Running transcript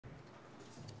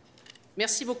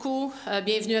Merci beaucoup.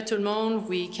 Bienvenue à tout le monde.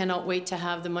 We cannot wait to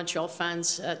have the Montreal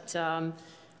fans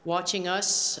watching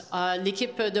us.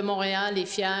 L'équipe de Montréal est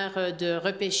fière de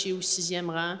repêcher au 6e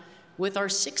rang with our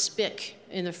 6th pick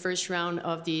in the first round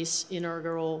of this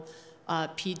inaugural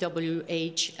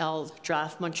PWHL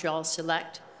draft. Montreal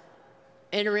select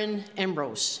Erin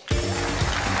Ambrose.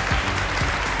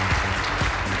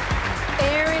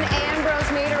 Erin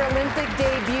Ambrose made her Olympic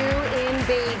debut in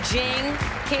Beijing,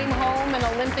 came home an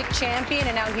Olympic champion,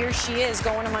 and now here she is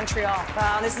going to Montreal.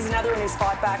 This is another one who's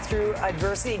fought back through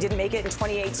adversity. Didn't make it in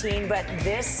 2018, but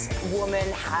this woman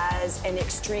has an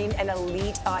extreme and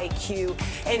elite IQ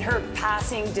in her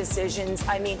passing decisions.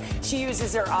 I mean, she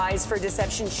uses her eyes for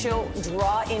deception. She'll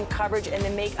draw in coverage and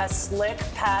then make a slick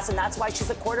pass, and that's why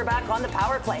she's a quarterback on the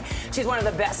power play. She's one of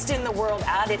the best in the world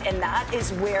at it, and that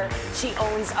is where she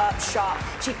owns up shop.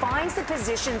 She finds the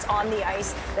positions on the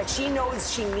ice that she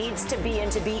knows she needs to be in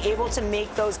to be able to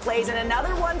make those plays. And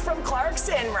another one from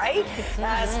Clarkson, right?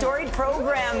 Storied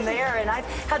program there. And I've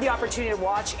had the opportunity to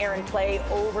watch Erin play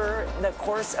over the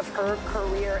course of her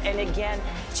career. And again,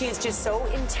 she is just so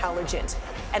intelligent.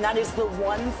 And that is the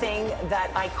one thing that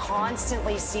I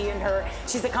constantly see in her.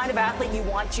 She's the kind of athlete you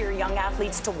want your young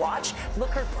athletes to watch.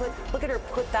 Look at her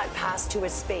put that pass to a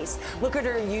space. Look at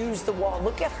her use the wall.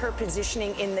 Look at her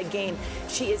positioning in the game.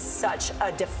 She is such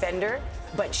a defender,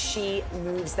 but she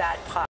moves that puck.